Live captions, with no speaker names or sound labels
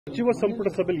ಸಚಿವ ಸಂಪುಟ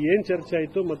ಸಭೆಯಲ್ಲಿ ಏನ್ ಚರ್ಚೆ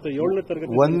ಆಯಿತು ಮತ್ತು 7ನೇ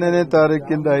ತರಗತಿ 1ನೇ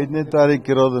ತಾರೀಕಿಂದ 5ನೇ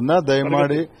ತಾರೀಕು ಇರೋದನ್ನ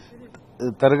ದಯಮಾಡಿ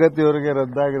ತರಗತಿಯವರೆಗೆ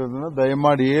ರದ್ದಾಗಿರೋದನ್ನ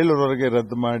ದಯಮಾಡಿ 7ರವರೆಗೆ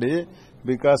ರದ್ದು ಮಾಡಿ.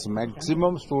 ಬಿಕಾಸ್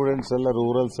ಮ್ಯಾಕ್ಸಿಮಮ್ ಸ್ಟೂಡೆಂಟ್ಸ್ ಎಲ್ಲ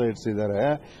ರೂರಲ್ ಸೈಡ್ಸ್ ಇದ್ದಾರೆ,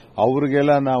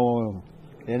 ಅವರಿಗೆಲ್ಲ ನಾವು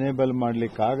ಎನೇಬಲ್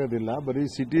ಮಾಡ್ಲಿಕ್ಕೆ ಆಗೋದಿಲ್ಲ. ಬರೀ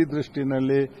ಸಿಟಿ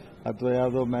ದೃಷ್ಟಿನಲ್ಲಿ ಅಥವಾ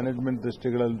ಯಾವುದೋ ಮ್ಯಾನೇಜ್ಮೆಂಟ್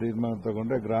ದೃಷ್ಟಿಗಳಲ್ಲಿ ತೀರ್ಮಾನ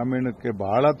ತಗೊಂಡ್ರೆ ಗ್ರಾಮೀಣಕ್ಕೆ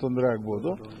ಬಹಳ ತೊಂದರೆ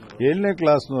ಆಗ್ಬೋದು. 7ನೇ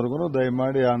ಕ್ಲಾಸ್ನವರೆಗೂ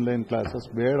ದಯಮಾಡಿ ಆನ್ಲೈನ್ ಕ್ಲಾಸಸ್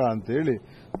ಬೇಡ ಅಂತೇಳಿ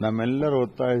ನಮ್ಮೆಲ್ಲರ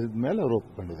ಒತ್ತಾಯದ ಮೇಲೆ ಅವರು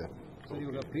ಒಪ್ಕೊಂಡಿದ್ದಾರೆ.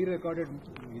 ಇವಾಗ ಪ್ರೀ ರೆಕಾರ್ಡೆಡ್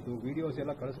ಇದು ವಿಡಿಯೋಸ್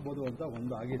ಎಲ್ಲ ಕಳಿಸಬಹುದು ಅಂತ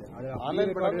ಒಂದು ಆಗಿದೆ.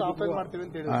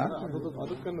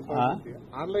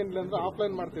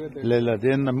 ಇಲ್ಲ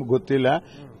ಅದೇನು ನಮ್ಗೆ ಗೊತ್ತಿಲ್ಲ.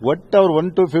 ಒಟ್ಟು ಅವ್ರು 1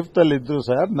 to 5th ಅಲ್ಲಿ ಇದ್ರು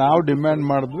ಸರ್. ನಾವು ಡಿಮ್ಯಾಂಡ್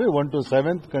ಮಾಡಿದ್ವಿ 1 to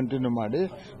 7th ಕಂಟಿನ್ಯೂ ಮಾಡಿ.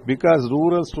 Because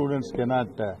rural students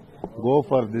cannot go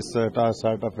for this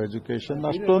sort of education.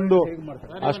 ಅಷ್ಟೊಂದು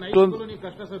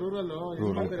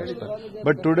ರೂರಲ್ ಕಷ್ಟ.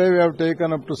 But today we have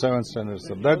taken up to 7th standard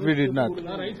sir. That we did not.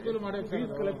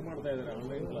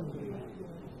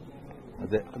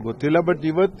 ಅದೇ ಗೊತ್ತಿಲ್ಲ. But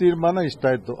ಇವತ್ತು ತೀರ್ಮಾನ ಇಷ್ಟ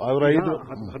ಆಯ್ತು. ಅವ್ರ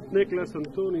 10ನೇ ಕ್ಲಾಸ್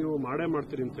ಅಂತೂ ನೀವು ಮಾಡೇ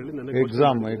ಮಾಡ್ತೀರಿ ಅಂತ ಹೇಳಿ ನನಗೆ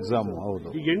ಎಕ್ಸಾಮ್ ಹೌದು.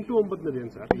 ಈಗ 8, 9 ಏನ್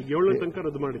ಸರ್? ಈಗ 7ನೇ ತನಕ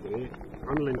ರದ್ದು ಮಾಡಿದ್ರಿ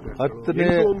ಆನ್ಲೈನ್ ಕ್ಲಾಸ್.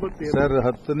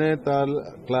 10ನೇ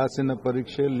ಕ್ಲಾಸಿನ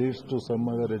ಪರೀಕ್ಷೆ leads to some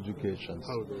other education.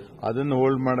 ಅದನ್ನು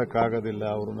ಹೋಲ್ಡ್ ಮಾಡಕ್ ಆಗೋದಿಲ್ಲ.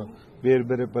 ಅವ್ರನ್ನ ಬೇರೆ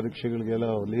ಬೇರೆ ಪರೀಕ್ಷೆಗಳಿಗೆಲ್ಲ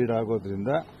ಲೀಡ್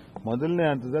ಆಗೋದ್ರಿಂದ ಮೊದಲನೇ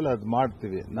ಹಂತದಲ್ಲಿ ಅದು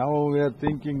ಮಾಡ್ತೀವಿ ನಾವು. We are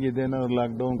thinking ಇದೇನಾದ್ರು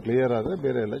lockdown clear ಆದ್ರೆ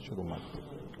ಬೇರೆ ಎಲ್ಲ ಶುರು ಮಾಡ್ತೀವಿ.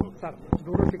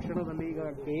 ದೂರ ಶಿಕ್ಷಣದಲ್ಲಿ ಈಗ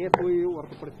KSOU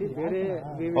ಹೊರತುಪಡಿಸಿ ಬೇರೆ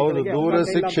ಹೌದು, ದೂರ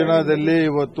ಶಿಕ್ಷಣದಲ್ಲಿ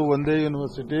ಇವತ್ತು ಒಂದೇ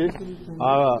ಯೂನಿವರ್ಸಿಟಿ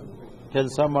ಆ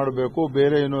ಕೆಲಸ ಮಾಡಬೇಕು,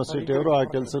 ಬೇರೆ ಯೂನಿವರ್ಸಿಟಿಯವರು ಆ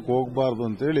ಕೆಲಸಕ್ಕೆ ಹೋಗಬಾರ್ದು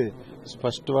ಅಂತೇಳಿ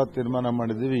ಸ್ಪಷ್ಟವಾದ ತೀರ್ಮಾನ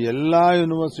ಮಾಡಿದ್ದೀವಿ. ಎಲ್ಲಾ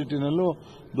ಯೂನಿವರ್ಸಿಟಿನಲ್ಲೂ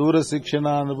ದೂರ ಶಿಕ್ಷಣ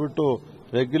ಅಂದ್ಬಿಟ್ಟು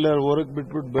ರೆಗ್ಯುಲರ್ ವರ್ಕ್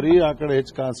ಬಿಟ್ಬಿಟ್ಟು ಬರೀ ಆ ಕಡೆ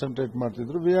ಹೆಚ್ಚು ಕಾನ್ಸಂಟ್ರೇಟ್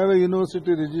ಮಾಡ್ತಿದ್ರು. We have A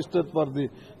university register for the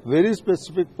very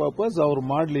specific purpose. ಅವ್ರು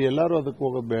ಮಾಡಲಿ, ಎಲ್ಲರೂ ಅದಕ್ಕೆ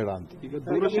ಹೋಗೋದು ಬೇಡ ಅಂತ.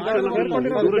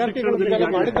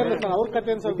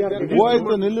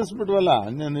 ಹೋಯ್ತು, ನಿಲ್ಲಿಸ್ಬಿಟ್ವಲ್ಲ.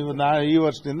 ನೀವು ಈ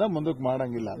ವರ್ಷದಿಂದ ಮುಂದಕ್ಕೆ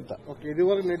ಮಾಡಂಗಿಲ್ಲ ಅಂತ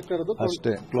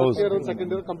ಅಷ್ಟೇ. ಕ್ಲೋಸ್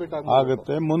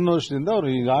ಆಗುತ್ತೆ. 3 ವರ್ಷದಿಂದ ಅವ್ರು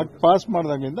ಈಗ ಪಾಸ್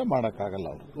ಮಾಡ್ದಾಗಿಂದ ಮಾಡಕ್ಕಾಗಲ್ಲ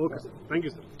ಅವರು. Okay sir, thank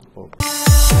you sir.